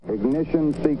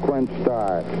Ignition sequence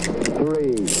start.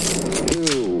 3,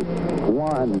 2,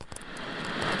 1.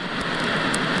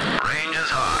 Range is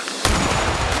hot.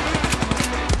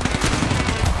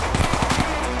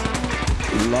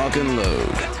 Lock and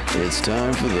load. It's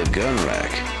time for the Gun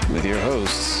Rack with your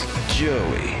hosts,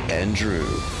 Joey and Drew.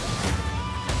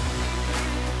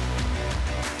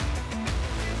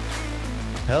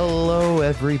 Hello,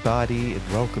 everybody,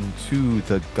 and welcome to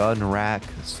the Gun Rack,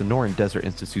 Sonoran Desert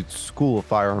Institute's School of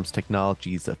Firearms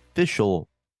Technology's official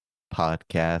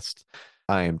podcast.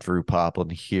 I am Drew Poplin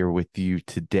here with you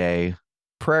today.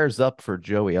 Prayers up for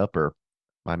Joey Upper.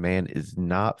 My man is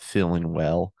not feeling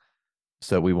well,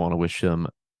 so we want to wish him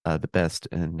the best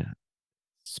and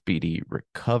speedy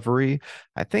recovery.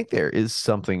 I think there is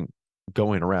something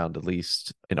going around, at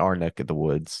least in our neck of the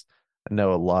woods. I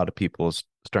know a lot of people are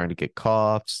starting to get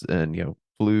coughs and,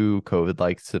 flu,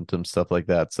 COVID-like symptoms, stuff like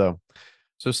that. So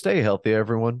stay healthy,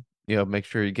 everyone. Make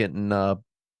sure you're getting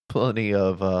plenty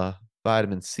of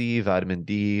vitamin C, vitamin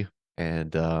D,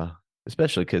 and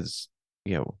especially because,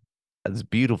 as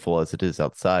beautiful as it is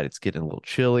outside, it's getting a little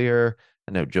chillier.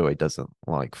 I know Joey doesn't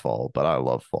like fall, but I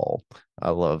love fall.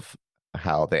 I love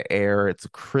how the air, it's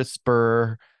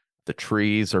crisper. The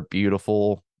trees are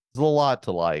beautiful. There's a lot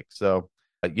to like. So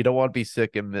you don't want to be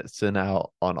sick and missing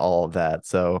out on all of that.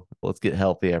 So let's get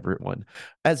healthy, everyone.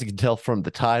 As you can tell from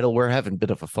the title, we're having a bit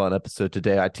of a fun episode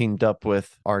today. I teamed up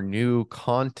with our new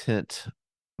content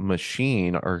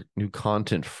machine, our new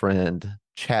content friend,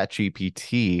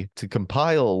 ChatGPT, to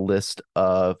compile a list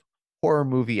of horror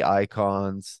movie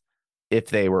icons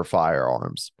if they were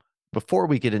firearms. Before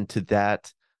we get into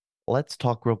that, let's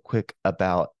talk real quick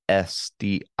about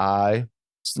SDI.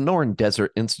 Sonoran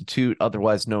Desert Institute,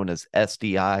 otherwise known as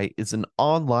SDI, is an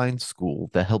online school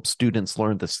that helps students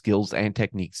learn the skills and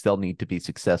techniques they'll need to be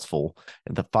successful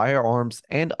in the firearms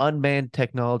and unmanned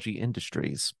technology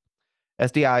industries.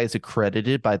 SDI is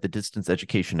accredited by the Distance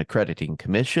Education Accrediting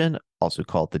Commission, also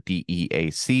called the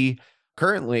DEAC.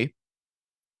 Currently,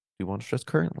 we want to stress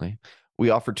currently,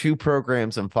 we offer two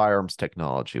programs in firearms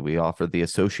technology. We offer the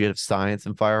Associate of Science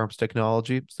in Firearms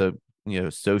Technology, so,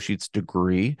 associate's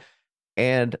degree,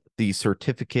 and the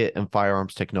Certificate in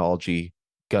Firearms Technology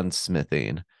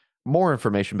Gunsmithing. More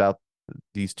information about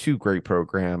these two great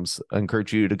programs, I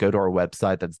encourage you to go to our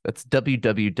website. That's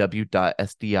www.sdi.edu.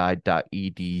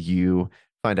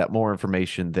 Find out more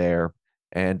information there.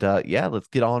 And let's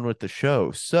get on with the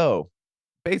show. So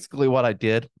basically what I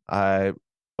did, I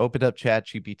opened up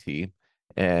ChatGPT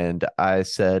and I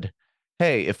said,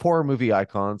 hey, if horror movie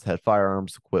icons had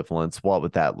firearms equivalents, what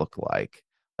would that look like?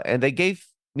 And they gave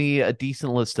me a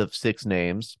decent list of 6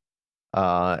 names,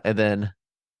 and then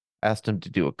asked him to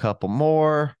do a couple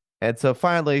more. And so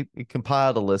finally, he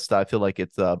compiled a list. I feel like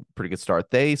it's a pretty good start.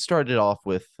 They started off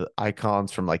with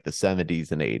icons from like the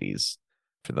 70s and 80s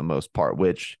for the most part,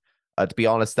 which, to be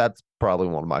honest, that's probably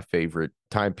one of my favorite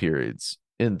time periods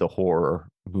in the horror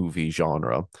movie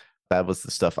genre. That was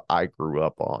the stuff I grew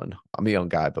up on. I'm a young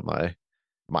guy, but my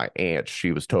aunt,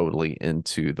 she was totally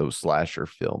into those slasher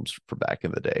films from back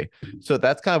in the day. So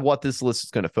that's kind of what this list is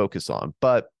going to focus on.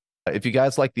 But if you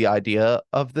guys like the idea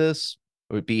of this,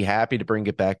 I would be happy to bring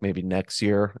it back maybe next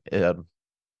year.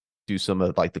 Do some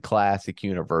of like the classic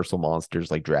Universal monsters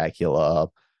like Dracula,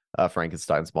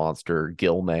 Frankenstein's monster,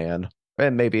 Gillman,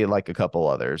 and maybe like a couple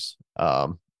others.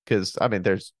 Because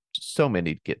there's so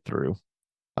many to get through.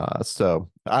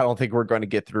 So I don't think we're going to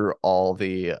get through all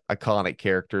the iconic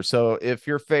characters. So if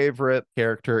your favorite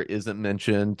character isn't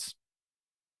mentioned,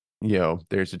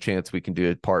 there's a chance we can do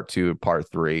a part 2,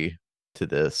 part 3 to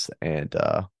this, and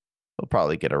we'll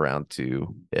probably get around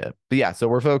to it. But yeah, so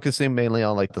we're focusing mainly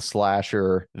on like the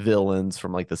slasher villains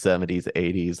from like the 70s,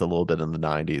 80s, a little bit in the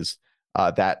 90s,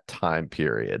 that time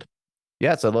period.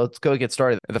 Yeah, so let's go get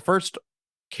started. The first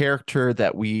character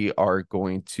that we are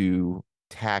going to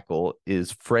tackle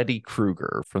is Freddy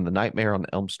Krueger from the Nightmare on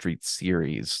Elm Street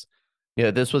series.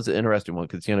 This was an interesting one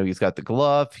because he's got the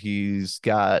glove, he's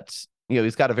got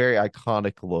a very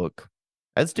iconic look,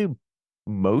 as do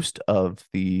most of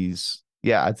these.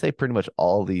 I'd say pretty much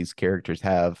all these characters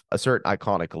have a certain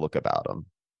iconic look about them.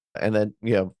 And then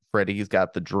Freddy, he's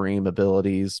got the dream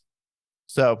abilities.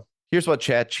 So here's what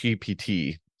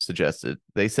ChatGPT suggested.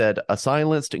 They said a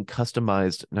silenced and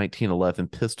customized 1911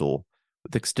 pistol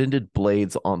with extended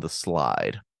blades on the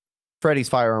slide. Freddy's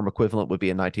firearm equivalent would be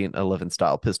a 1911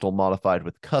 style pistol modified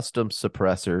with custom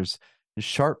suppressors and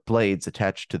sharp blades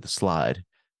attached to the slide.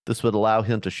 This would allow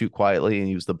him to shoot quietly and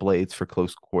use the blades for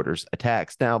close quarters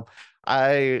attacks. Now,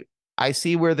 I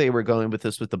see where they were going with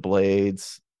this with the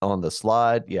blades on the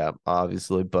slide. Yeah,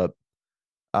 obviously, but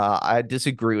I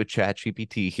disagree with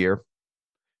ChatGPT here.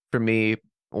 For me,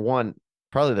 one,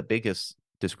 probably the biggest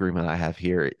disagreement I have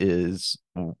here is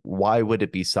why would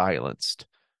it be silenced?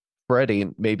 Freddy,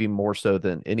 maybe more so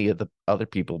than any of the other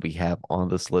people we have on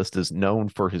this list, is known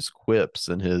for his quips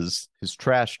and his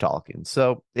trash talking.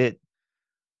 So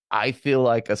I feel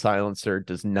like a silencer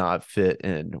does not fit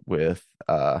in with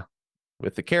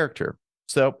the character.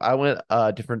 So I went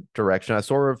a different direction. I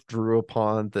sort of drew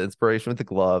upon the inspiration with the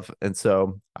glove, and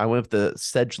so I went with the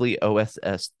Sedgley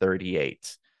OSS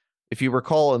 38. If you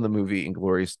recall in the movie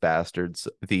Inglorious Bastards,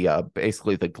 the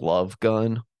basically the glove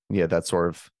gun, yeah, that's sort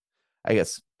of, I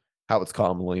guess, how it's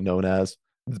commonly known as.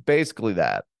 It's basically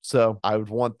that. So I would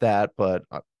want that, but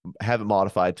have it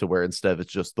modified to where instead of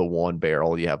it's just the one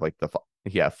barrel, you have like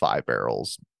you have 5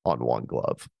 barrels on one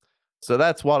glove. So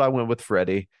that's what I went with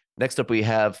Freddy. Next up, we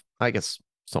have, I guess,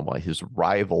 somewhat his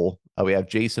rival. We have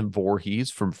Jason Voorhees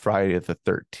from Friday the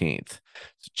 13th.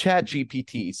 So Chat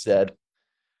GPT said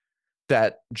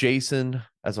that Jason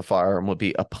as a firearm would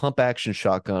be a pump action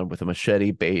shotgun with a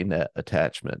machete bayonet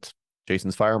attachment.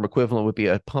 Jason's firearm equivalent would be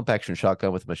a pump action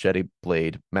shotgun with a machete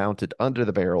blade mounted under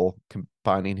the barrel,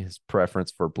 combining his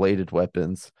preference for bladed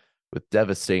weapons with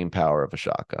devastating power of a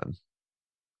shotgun.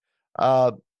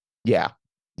 Uh, yeah,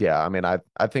 yeah. I mean, I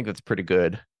think it's pretty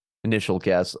good initial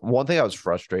guess. One thing I was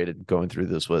frustrated going through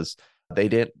this was they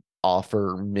didn't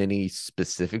offer many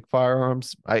specific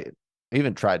firearms. I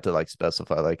even tried to like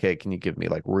specify, like, hey, can you give me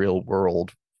like real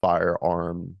world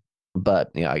firearm? But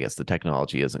yeah, I guess the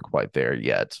technology isn't quite there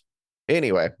yet.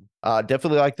 Anyway,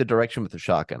 definitely like the direction with the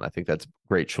shotgun. I think that's a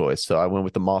great choice. So I went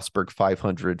with the Mossberg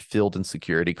 500 field and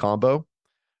security combo.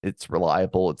 It's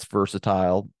reliable, it's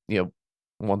versatile.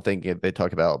 One thing they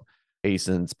talk about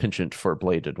Ason's penchant for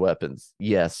bladed weapons.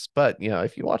 Yes, but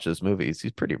if you watch his movies,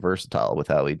 he's pretty versatile with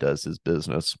how he does his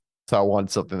business. So I wanted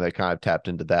something that kind of tapped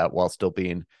into that while still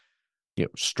being,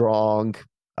 strong.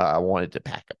 I wanted to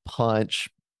pack a punch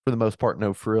for the most part,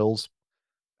 no frills.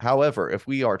 However, if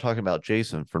we are talking about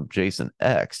Jason from Jason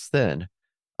X, then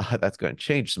that's going to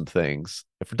change some things.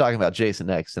 If we're talking about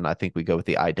Jason X, then I think we go with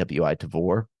the IWI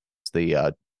Tavor. It's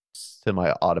the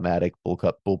semi-automatic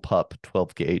bullpup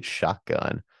 12 gauge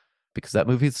shotgun because that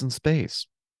movie's in space.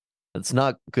 It's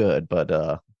not good, but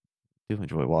do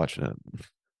enjoy watching it.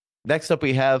 Next up,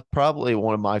 we have probably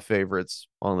one of my favorites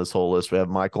on this whole list. We have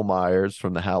Michael Myers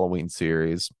from the Halloween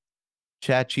series.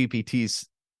 ChatGPT's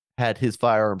had his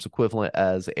firearms equivalent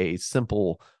as a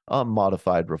simple,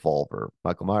 unmodified revolver.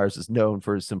 Michael Myers is known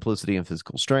for his simplicity and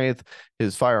physical strength.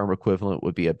 His firearm equivalent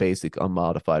would be a basic,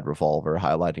 unmodified revolver,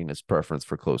 highlighting his preference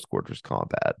for close quarters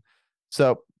combat.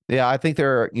 So, yeah, I think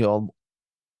they're,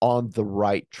 on the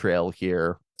right trail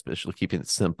here, especially keeping it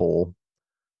simple,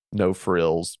 no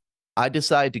frills. I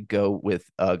decided to go with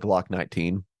Glock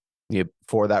 19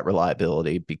 for that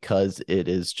reliability because it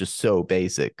is just so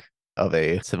basic of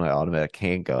a semi-automatic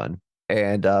handgun.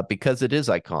 And because it is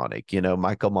iconic,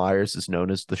 Michael Myers is known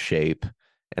as the Shape.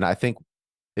 And I think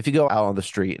if you go out on the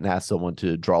street and ask someone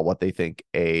to draw what they think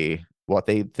a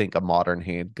modern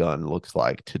handgun looks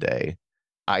like today,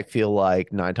 I feel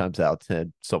like 9 times out of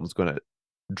 10, someone's going to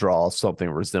draw something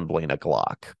resembling a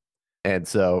Glock. And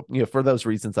so, for those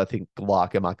reasons, I think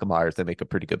Glock and Michael Myers, they make a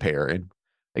pretty good pairing.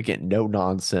 Again, no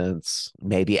nonsense.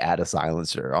 Maybe add a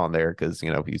silencer on there because,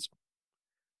 he's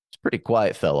a pretty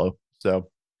quiet fellow. So,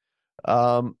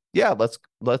 yeah,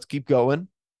 let's keep going.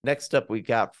 Next up, we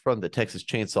got from the Texas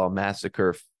Chainsaw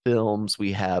Massacre films,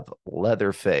 we have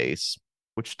Leatherface,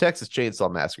 which Texas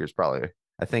Chainsaw Massacre is probably,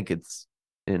 I think it's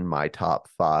in my top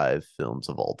 5 films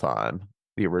of all time.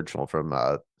 The original from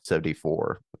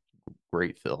 74,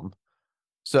 great film.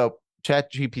 So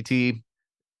ChatGPT,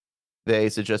 they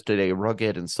suggested a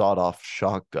rugged and sawed-off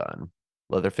shotgun.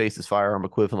 Leatherface's firearm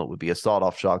equivalent would be a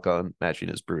sawed-off shotgun, matching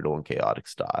his brutal and chaotic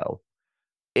style.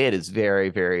 It is very,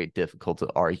 very difficult to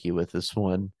argue with this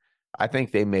one. I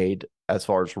think they made, as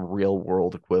far as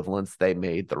real-world equivalents, they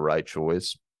made the right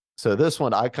choice. So this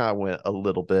one, I kind of went a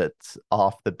little bit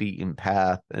off the beaten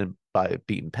path. And by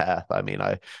beaten path, I mean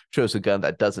I chose a gun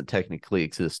that doesn't technically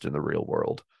exist in the real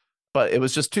world. But it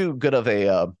was just too good of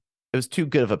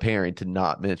a pairing to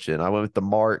not mention. I went with the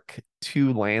Mark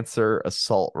II Lancer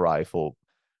assault rifle,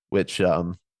 which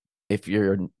if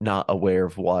you're not aware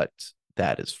of what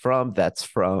that is from, that's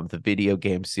from the video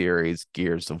game series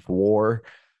Gears of War.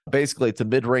 Basically, it's a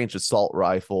mid-range assault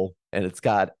rifle, and it's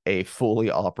got a fully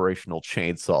operational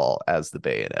chainsaw as the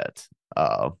bayonet.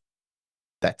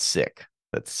 That's sick.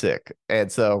 That's sick. And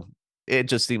so it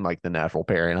just seemed like the natural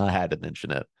pairing. I had to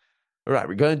mention it. All right,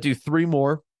 we're going to do 3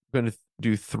 more. We're going to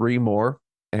do 3 more,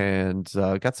 and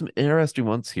got some interesting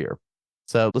ones here.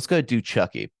 So let's go do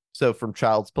Chucky. So from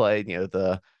Child's Play,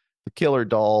 the killer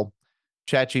doll,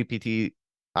 ChatGPT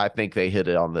I think they hit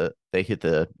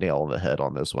the nail on the head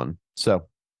on this one. So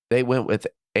they went with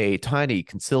a tiny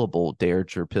concealable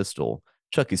Derringer pistol.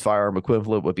 Chucky's firearm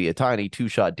equivalent would be a tiny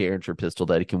two-shot Derringer pistol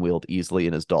that he can wield easily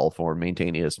in his doll form,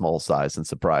 maintaining a small size and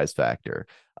surprise factor.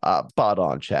 Spot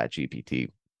on, Chat GPT.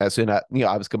 As soon as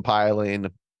I was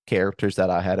compiling characters that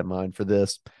I had in mind for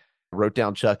this, wrote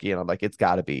down Chucky, and I'm like, it's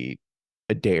got to be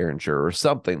a Derringer or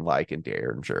something like a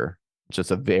Derringer.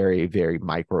 Just a very, very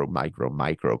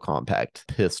micro compact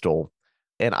pistol.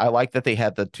 And I like that they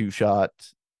had the two shot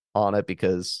on it,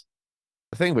 because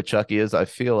the thing with Chucky is I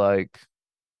feel like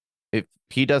if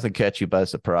he doesn't catch you by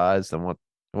surprise, then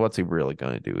what's he really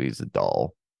going to do? He's a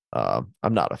doll. I'm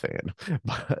not a fan.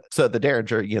 So the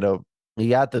Derringer, you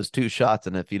got those two shots,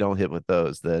 and if you don't hit with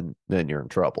those, then you're in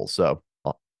trouble. So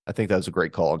I think that was a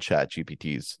great call on Chat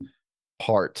GPT's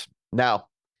part. Now,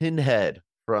 Pinhead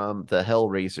from the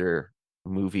Hellraiser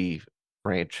movie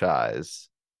franchise,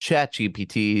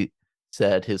 ChatGPT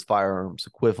said his firearms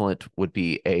equivalent would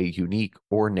be a unique,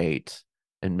 ornate,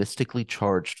 and mystically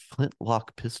charged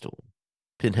flintlock pistol.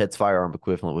 Pinhead's firearm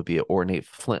equivalent would be an ornate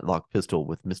flintlock pistol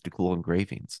with mystical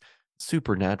engravings,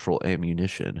 supernatural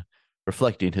ammunition,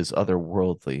 reflecting his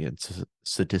otherworldly and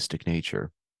sadistic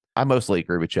nature. I mostly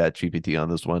agree with ChatGPT on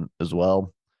this one as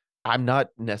well. I'm not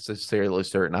necessarily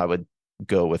certain I would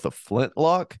go with a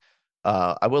flintlock.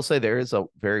 I will say there is a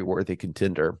very worthy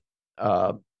contender.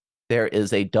 There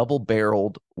is a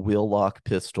double-barreled wheel-lock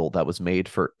pistol that was made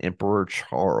for Emperor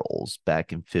Charles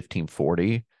back in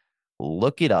 1540.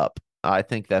 Look it up. I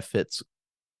think that fits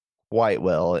quite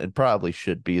well and probably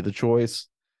should be the choice.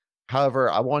 However,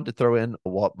 I wanted to throw in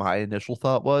what my initial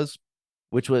thought was,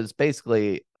 which was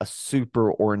basically a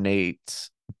super ornate,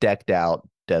 decked out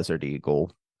Desert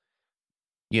Eagle.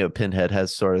 Pinhead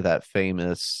has sort of that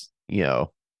famous,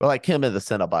 like him and the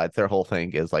Cenobites, their whole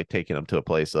thing is like taking them to a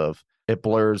place of it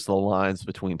blurs the lines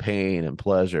between pain and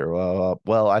pleasure.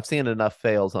 Well, I've seen enough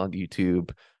fails on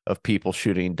YouTube of people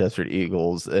shooting Desert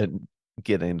Eagles and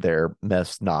getting their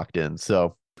mess knocked in.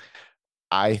 So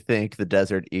I think the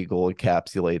Desert Eagle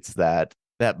encapsulates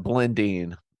that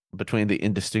blending between the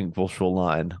indistinguishable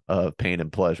line of pain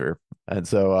and pleasure. And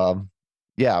so,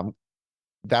 yeah,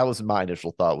 that was my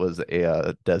initial thought, was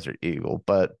a Desert Eagle,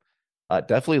 but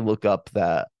definitely look up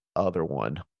that other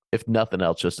one, if nothing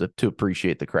else, just to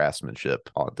appreciate the craftsmanship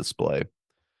on display.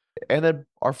 And then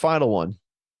our final one,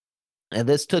 and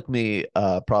this took me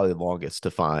probably the longest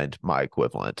to find my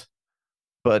equivalent,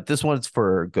 but this one's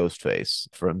for Ghostface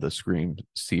from the Scream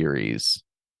series.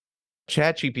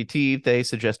 ChatGPT, they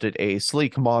suggested a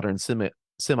sleek, modern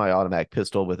semi-automatic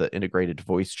pistol with an integrated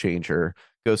voice changer.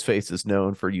 Ghostface is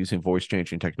known for using voice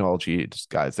changing technology to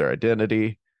disguise their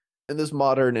identity. In this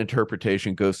modern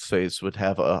interpretation, Ghostface would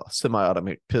have a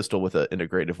semi-automatic pistol with an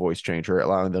integrated voice changer,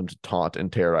 allowing them to taunt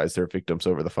and terrorize their victims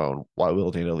over the phone while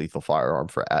wielding a lethal firearm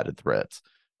for added threats.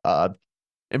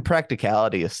 In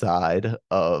practicality aside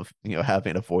of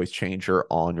having a voice changer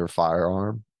on your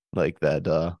firearm like that,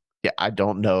 yeah, I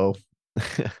don't know.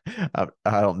 I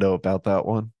don't know about that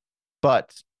one.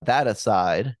 But that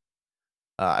aside,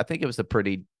 I think it was a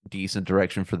pretty decent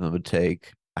direction for them to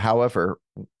take. However,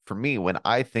 for me, when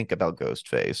I think about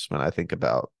Ghostface, when I think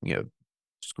about,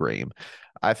 Scream,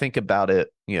 I think about it,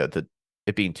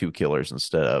 it being two killers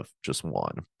instead of just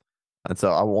one. And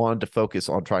so I wanted to focus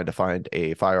on trying to find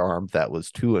a firearm that was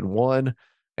 2-in-1.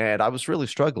 And I was really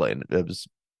struggling. It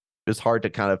was hard to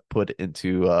kind of put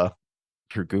into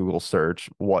your Google search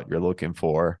what you're looking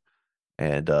for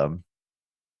and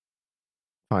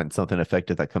find something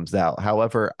effective that comes out.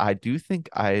 However, I do think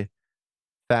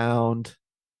found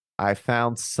I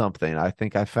found something. I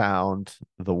think I found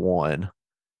the one,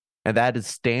 and that is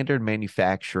Standard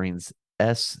Manufacturing's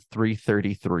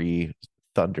S333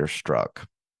 Thunderstruck.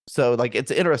 So, like, it's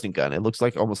an interesting gun. It looks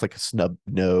like almost like a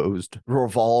snub-nosed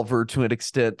revolver to an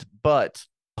extent, but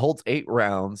holds 8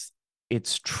 rounds.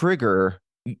 Its trigger,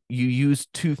 you use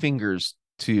 2 fingers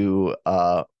to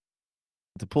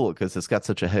pull it because it's got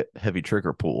such a heavy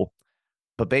trigger pull.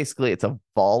 But basically, it's a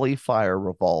volley fire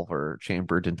revolver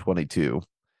chambered in 22.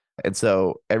 And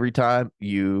so every time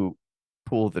you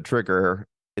pull the trigger,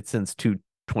 it sends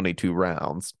 222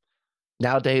 rounds.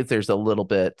 Nowadays, there's a little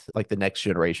bit like the next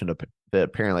generation that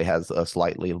apparently has a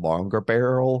slightly longer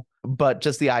barrel, but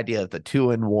just the idea of the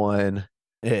 2-in-1,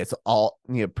 it's all,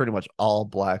 pretty much all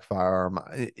black firearm.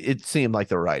 It seemed like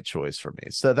the right choice for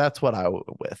me. So that's what I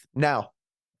went with. Now,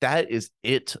 that is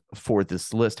it for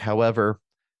this list. However,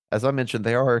 as I mentioned,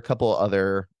 there are a couple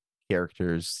other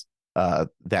characters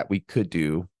that we could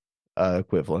do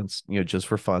equivalents, just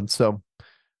for fun. So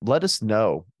let us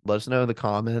know. Let us know in the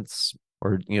comments,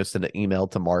 or send an email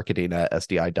to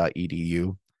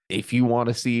marketing@sdi.edu if you want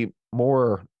to see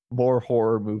more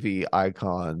horror movie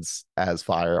icons as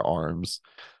firearms,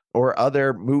 or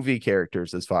other movie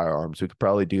characters as firearms, we could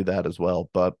probably do that as well.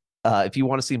 But if you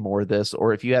want to see more of this,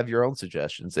 or if you have your own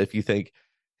suggestions, if you think,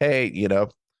 hey,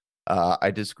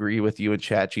 I disagree with you and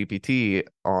ChatGPT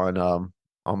on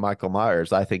Michael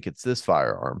Myers, I think it's this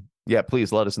firearm. Yeah,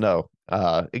 please let us know.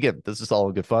 Again, this is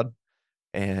all good fun,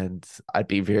 and I'd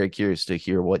be very curious to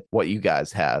hear what you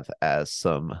guys have as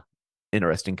some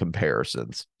interesting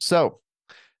comparisons. So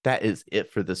that is it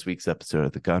for this week's episode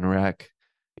of the Gun Rack.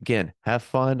 Again, have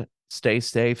fun, stay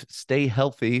safe, stay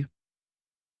healthy,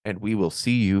 and we will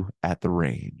see you at the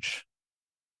range.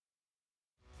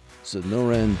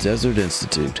 Sonoran Desert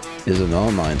Institute is an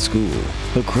online school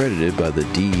accredited by the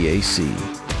DEAC.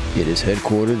 It is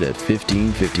headquartered at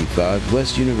 1555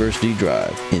 West University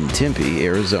Drive in Tempe,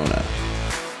 Arizona.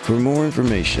 For more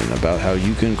information about how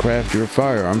you can craft your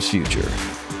firearms future,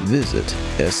 visit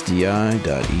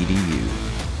sdi.edu.